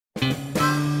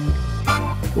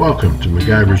Welcome to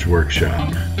MacGyver's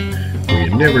Workshop, where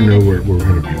you never know what we're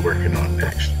going to be working on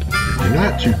next. If you're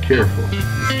not too careful,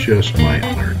 you just might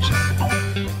learn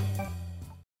something.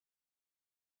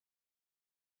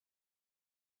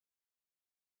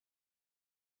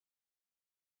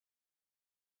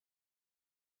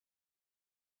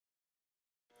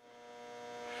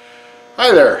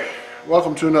 Hi there.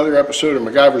 Welcome to another episode of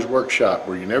MacGyver's Workshop,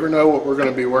 where you never know what we're going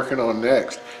to be working on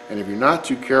next, and if you're not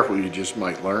too careful, you just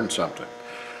might learn something.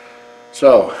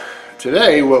 So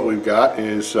today what we've got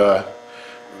is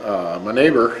my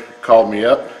neighbor called me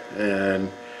up and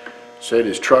said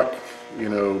his truck,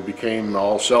 became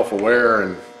all self-aware,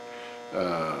 and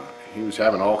he was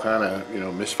having all kind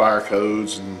of misfire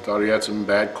codes and thought he had some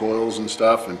bad coils and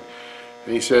stuff, and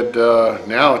he said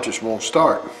now it just won't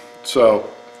start. So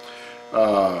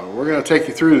we're going to take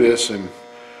you through this and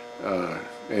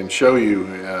show you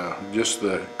just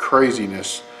the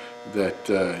craziness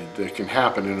that can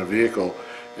happen in a vehicle,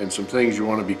 and some things you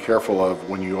want to be careful of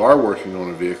when you are working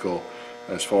on a vehicle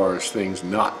as far as things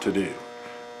not to do.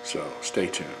 So stay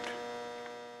tuned.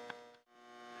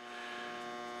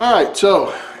 Alright,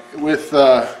 so with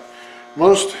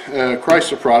most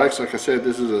Chrysler products, like I said,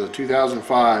 this is a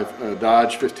 2005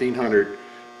 Dodge 1500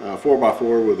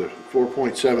 4x4 with a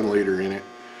 4.7 liter in it.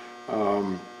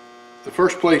 The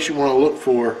first place you want to look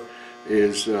for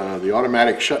is the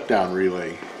automatic shutdown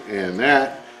relay, and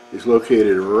that is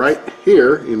located right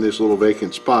here in this little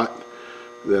vacant spot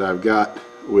that I've got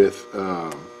with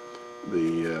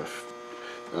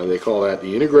they call that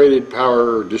the integrated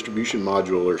power distribution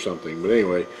module or something, but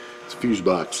anyway, it's a fuse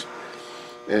box.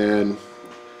 And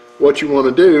what you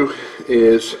want to do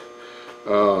is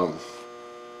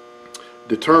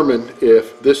determine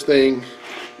if this thing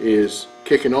is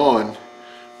kicking on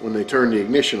when they turn the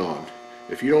ignition on.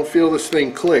 If you don't feel this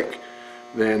thing click,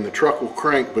 then the truck will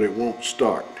crank, but it won't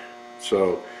start.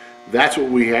 So that's what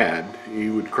we had.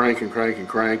 You would crank and crank and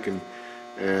crank, and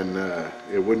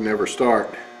it wouldn't ever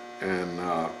start. And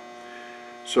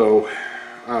so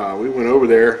we went over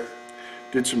there,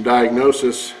 did some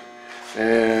diagnosis,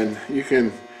 and you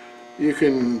can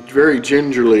very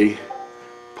gingerly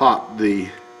pop the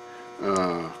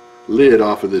lid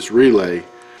off of this relay.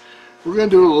 We're going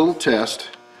to do a little test,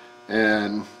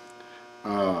 and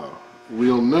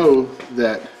we'll know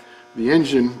that the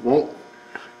engine won't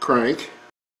crank.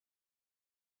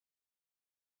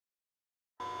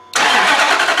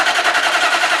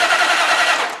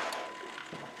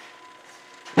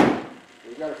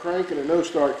 We've got a crank and a no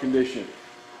start condition.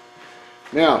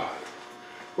 Now,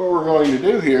 what we're going to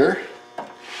do here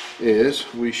is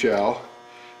we shall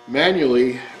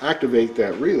manually activate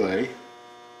that relay,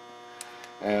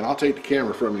 and I'll take the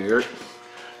camera from you, Eric,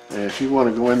 and if you want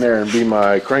to go in there and be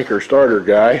my cranker starter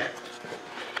guy.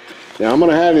 Now I'm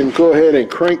going to have him go ahead and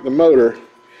crank the motor,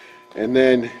 and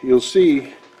then you'll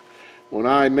see when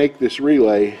I make this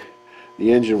relay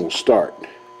the engine will start.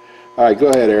 Alright, go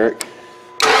ahead, Eric.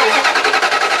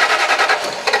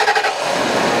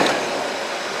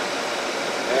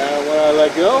 And when I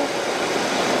let go,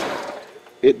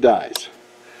 it dies.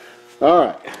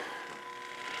 Alright,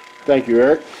 thank you,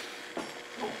 Eric.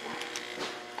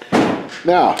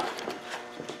 Now,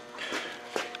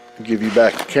 I'll give you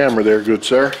back the camera there, good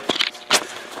sir.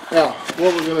 Now,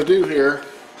 what we're going to do here,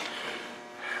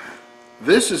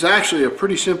 this is actually a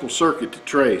pretty simple circuit to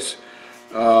trace.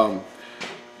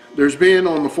 There's been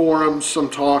on the forums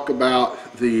some talk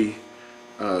about the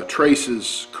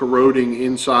traces corroding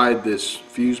inside this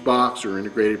fuse box or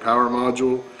integrated power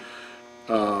module.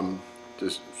 To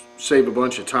save a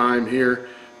bunch of time here,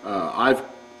 I've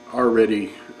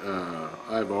already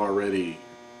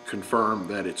confirmed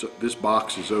that this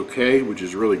box is okay, which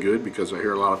is really good, because I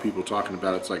hear a lot of people talking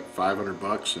about it's like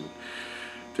 $500 and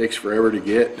takes forever to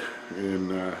get,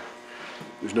 and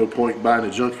there's no point in buying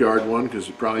a junkyard one because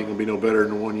it's probably going to be no better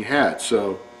than the one you had.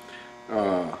 So,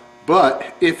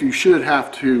 but if you should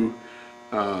have to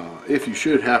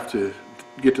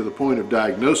get to the point of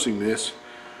diagnosing this,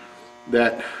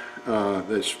 that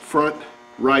this front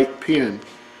right pin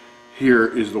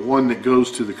here is the one that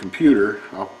goes to the computer.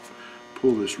 I'll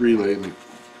pull this relay and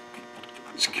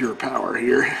secure power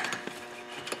here.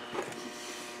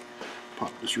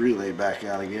 Pop this relay back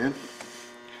out again.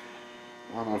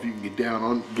 I don't know if you can get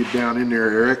down in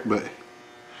there, Eric, but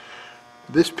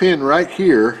this pin right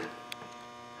here,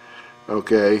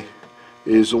 okay,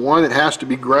 is the one that has to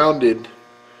be grounded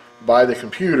by the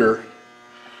computer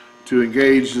to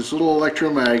engage this little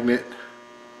electromagnet,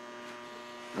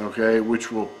 okay,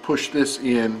 which will push this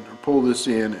in, or pull this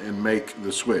in, and make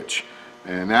the switch,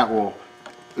 and that will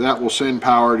that will send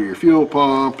power to your fuel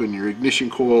pump and your ignition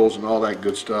coils and all that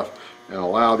good stuff and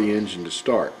allow the engine to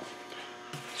start.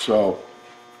 So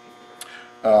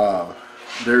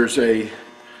there's of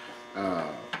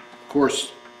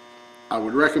course, I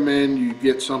would recommend you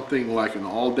get something like an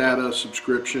all data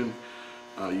subscription.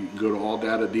 You can go to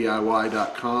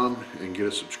alldatadiy.com and get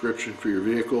a subscription for your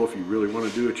vehicle if you really want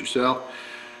to do it yourself.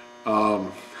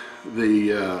 Some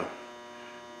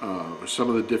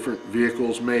of the different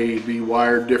vehicles may be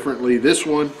wired differently. This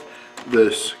one,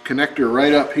 this connector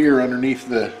right up here underneath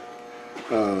the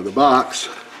box,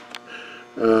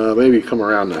 maybe come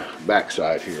around the back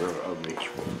side here of me.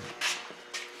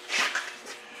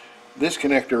 This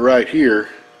connector right here,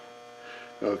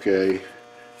 okay,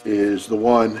 is the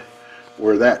one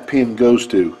where that pin goes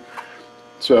to.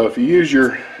 So if you use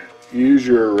your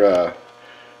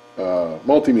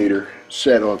multimeter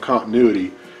set on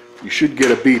continuity, you should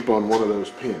get a beep on one of those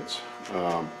pins.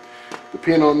 The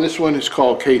pin on this one is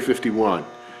called K51.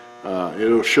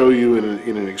 It'll show you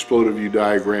in an exploded view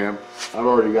diagram. I've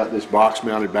already got this box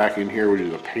mounted back in here, which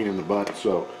is a pain in the butt,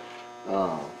 so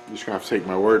you're just going to have to take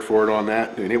my word for it on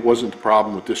that. And it wasn't the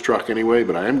problem with this truck anyway,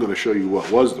 but I am going to show you what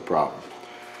was the problem.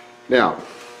 Now,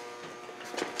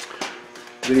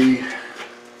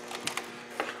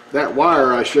 that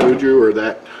wire I showed you, or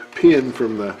that pin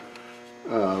from the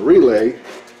relay,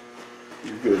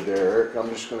 you're good there, Eric. I'm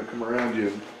just going to come around you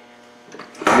and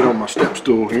get on my step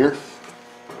stool here,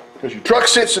 because your truck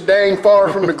sits so dang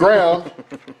far from the ground.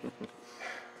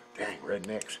 Dang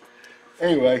rednecks.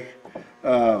 Anyway,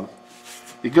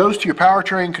 it goes to your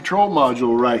powertrain control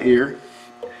module right here,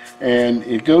 and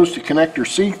it goes to connector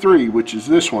C3, which is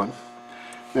this one.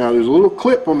 Now there's a little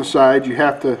clip on the side you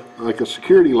have to, like a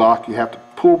security lock, you have to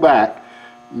pull back.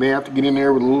 You may have to get in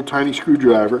there with a little tiny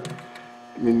screwdriver,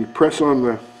 and then you press on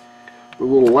the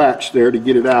little latch there to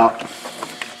get it out.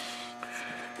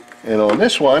 And on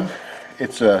this one,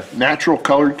 it's a natural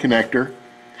colored connector,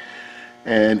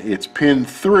 and it's pin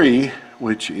 3,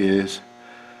 which is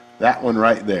that one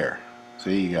right there.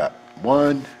 See, you got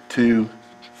 1, 2,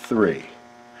 3.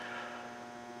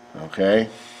 Okay.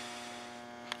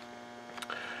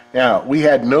 Now, we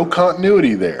had no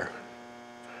continuity there.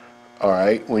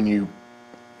 Alright, when you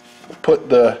put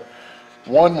the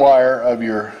one wire of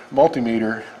your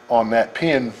multimeter on that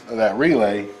pin of that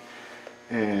relay,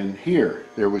 and here,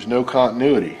 there was no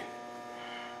continuity.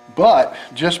 But,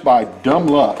 just by dumb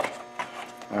luck,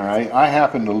 alright, I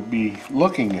happened to be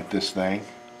looking at this thing,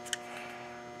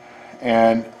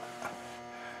 and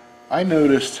I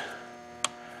noticed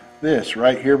this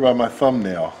right here by my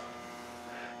thumbnail.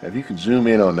 If you can zoom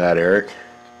in on that, Eric.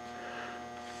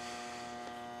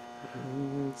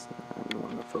 It's not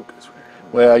on the focus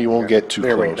right. Well, you won't get too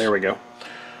close. There we go.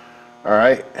 All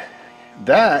right.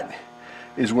 That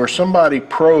is where somebody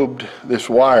probed this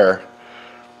wire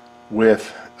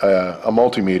with a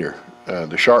multimeter,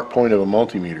 the sharp point of a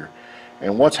multimeter.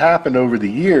 And what's happened over the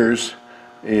years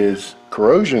is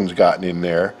corrosion's gotten in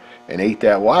there and ate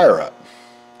that wire up.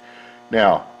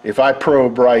 Now, if I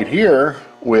probe right here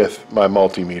with my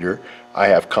multimeter, I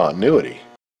have continuity.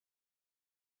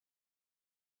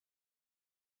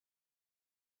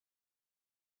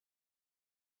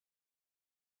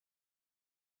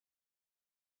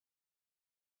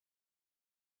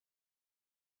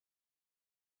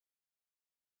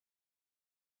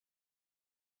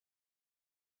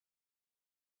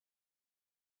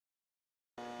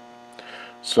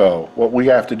 So what we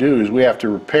have to do is we have to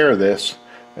repair this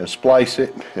and splice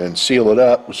it and seal it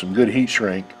up with some good heat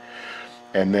shrink,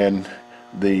 and then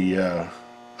the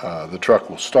truck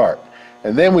will start.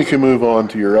 And then we can move on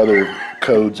to your other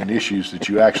codes and issues that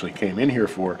you actually came in here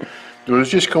for. It was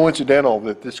just coincidental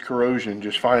that this corrosion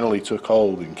just finally took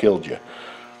hold and killed you.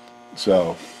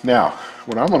 So now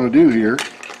what I'm going to do here,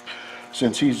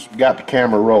 since he's got the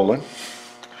camera rolling,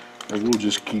 and we'll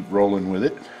just keep rolling with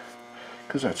it,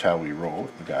 because that's how we roll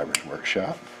at MacGyver's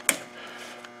Workshop.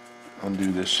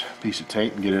 Undo this piece of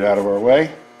tape and get it out of our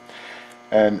way.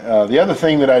 And the other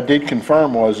thing that I did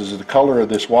confirm is the color of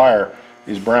this wire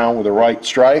is brown with a white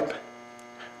stripe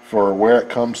for where it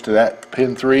comes to that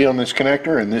pin 3 on this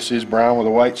connector, and this is brown with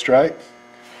a white stripe.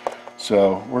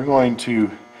 So we're going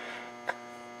to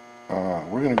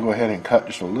go ahead and cut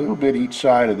just a little bit each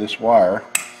side of this wire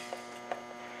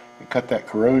and cut that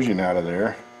corrosion out of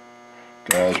there,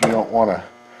 because we don't want to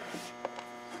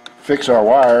fix our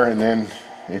wire and then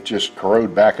it just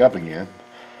corrode back up again.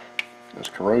 This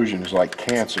corrosion is like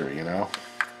cancer, you know.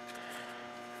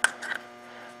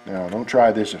 Now don't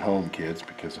try this at home, kids,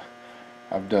 because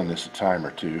I've done this a time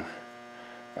or two.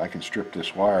 I can strip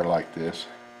this wire like this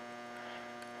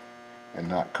and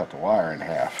not cut the wire in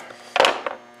half.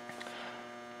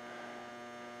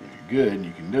 good and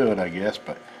you can do it, I guess,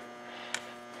 but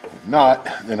if not,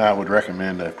 then I would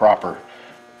recommend a proper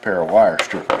pair of wire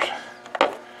strippers.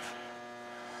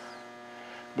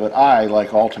 But I,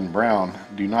 like Alton Brown,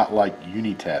 do not like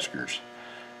unitaskers.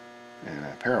 And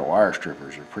a pair of wire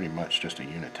strippers are pretty much just a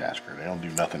unitasker. They don't do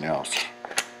nothing else.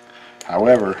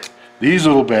 However, these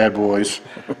little bad boys,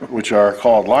 which are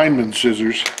called lineman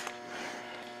scissors,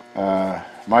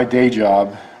 my day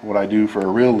job, what I do for a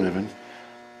real living,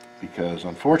 because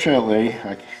unfortunately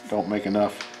I don't make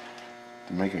enough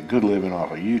to make a good living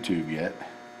off of YouTube yet.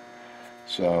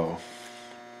 So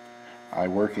I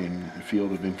work in the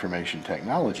field of information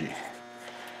technology.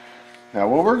 Now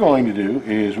what we're going to do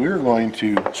is we're going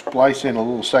to splice in a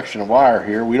little section of wire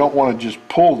here. We don't want to just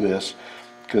pull this,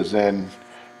 because then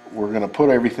we're going to put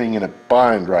everything in a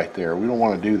bind right there. We don't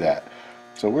want to do that.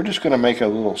 So we're just going to make a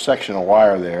little section of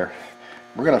wire there.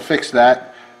 We're going to fix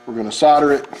that. We're going to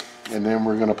solder it, and then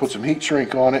we're going to put some heat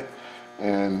shrink on it,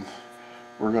 and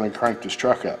we're going to crank this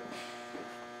truck up.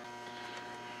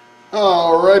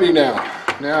 Alrighty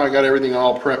now I got everything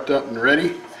all prepped up and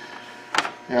ready.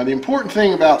 Now the important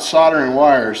thing about soldering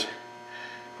wires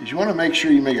is you want to make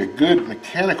sure you make a good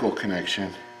mechanical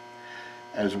connection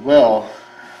as well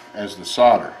as the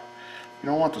solder. You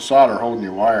don't want the solder holding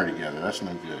your wire together. That's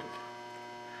no good.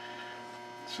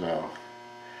 So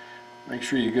make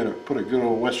sure you put a good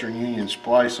old Western Union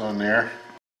splice on there.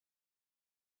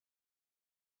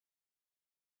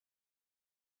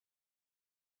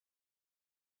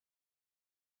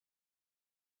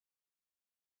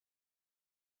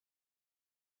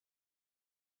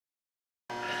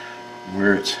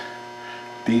 Where it's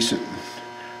decent and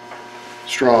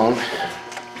strong,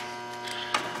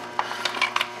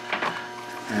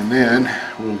 and then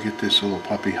we'll get this little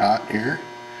puppy hot here.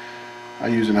 I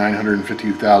use a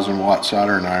 950,000 watt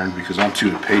soldering iron because I'm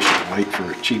too impatient to wait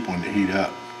for a cheap one to heat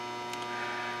up.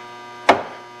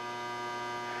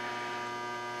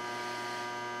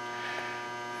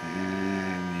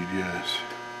 And you just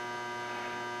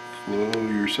flow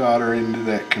your solder into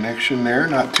that connection there,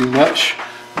 not too much.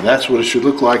 That's what it should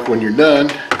look like when you're done.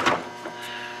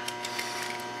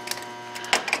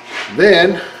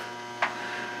 Then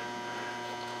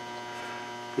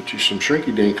put you some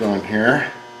shrinky dink on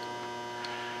here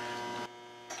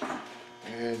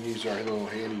and use our little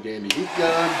handy dandy heat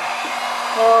gun,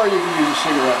 or you can use a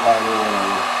cigarette lighter or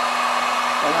whatever.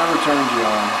 Whatever turns you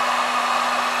on.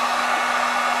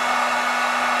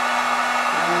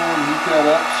 And heat that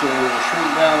up so it'll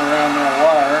shrink down around that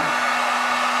wire.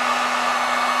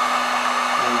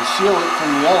 Seal it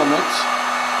from the elements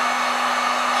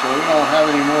so we don't have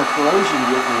any more corrosion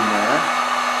getting in there.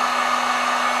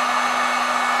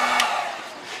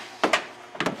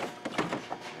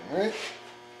 Alright.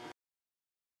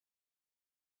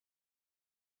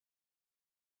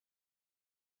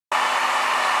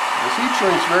 This heat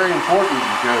shrink's very important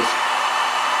because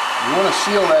you want to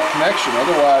seal that connection,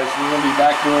 otherwise we're going to be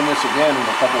back doing this again in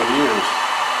a couple of years,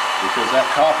 because that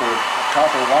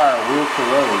copper wire will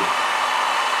corrode.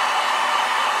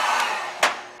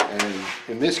 And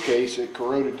in this case, it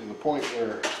corroded to the point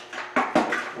where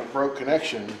it broke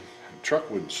connection, the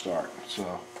truck wouldn't start.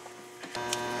 So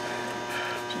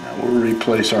now we'll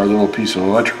replace our little piece of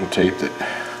electrical tape that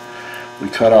we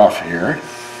cut off here.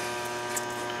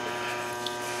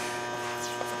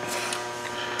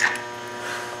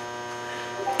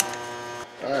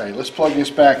 Alright, let's plug this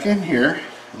back in here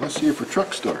and let's see if our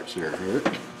truck starts there. I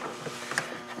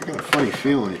got a funny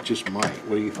feeling it just might.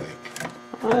 What do you think?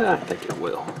 I think it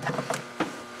will.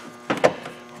 I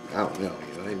don't know,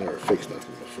 I ain't never fixed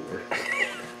nothing before.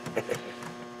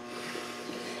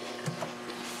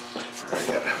 I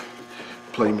gotta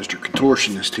play Mr.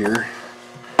 Contortionist here.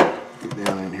 Get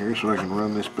down in here so I can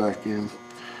run this back in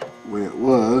the way it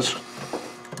was.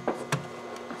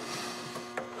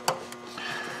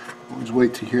 Always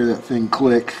wait to hear that thing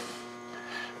click,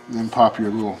 and then pop your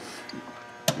little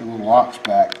locks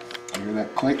back. You hear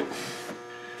that click?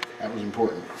 That was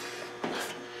important.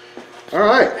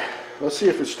 Alright, let's see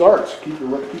if it starts. Keep the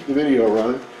video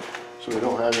running so we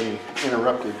don't have any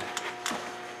interrupted.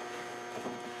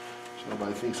 So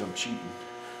nobody thinks I'm cheating.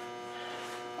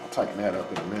 I'll tighten that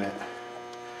up in a minute.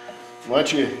 Why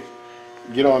don't you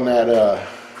get on that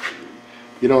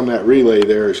relay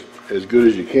there as good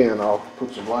as you can. I'll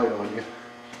put some light on you.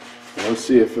 And let's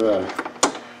see if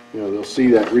they'll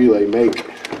see that relay make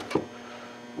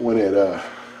when I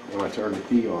turn the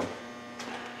key on.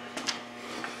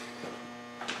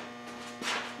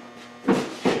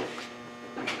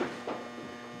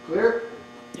 Clear?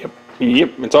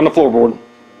 Yep, it's on the floorboard.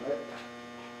 Right.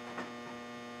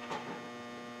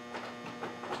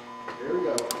 Here we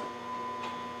go.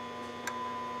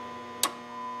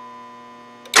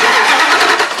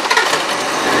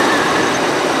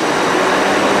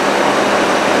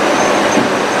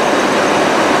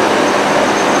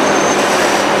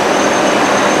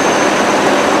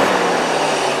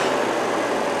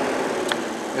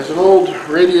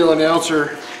 radio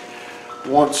announcer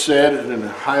once said at a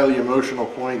highly emotional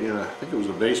point in I think it was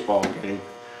a baseball game,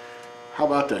 how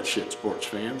about that shit, sports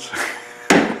fans?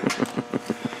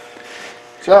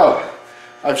 So,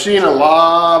 I've seen a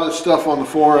lot of stuff on the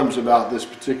forums about this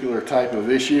particular type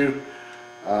of issue.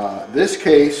 This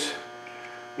case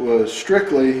was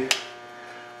strictly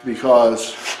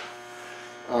because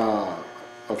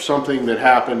of something that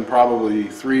happened probably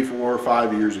 3, 4,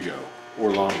 5 years ago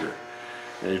or longer.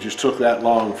 And it just took that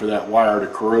long for that wire to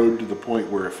corrode to the point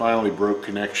where it finally broke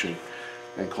connection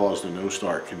and caused a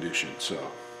no-start condition. So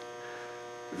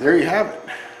there you have it.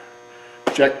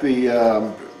 Check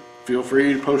the, feel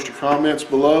free to post your comments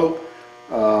below.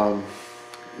 You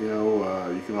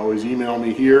can always email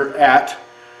me here at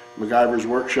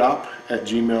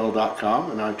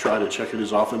MacGyversWorkshop@gmail.com, and I try to check it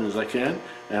as often as I can,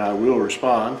 and I will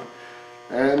respond.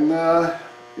 And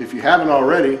if you haven't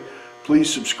already,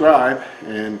 please subscribe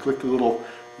and click the little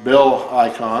bell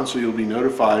icon so you'll be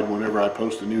notified whenever I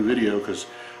post a new video, because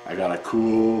I got a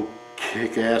cool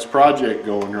kick-ass project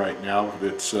going right now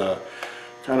that's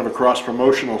kind of a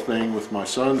cross-promotional thing with my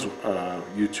son's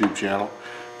YouTube channel.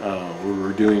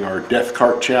 We're doing our Death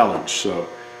Cart Challenge, so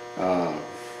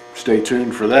stay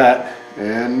tuned for that,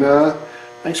 and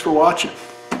thanks for watching.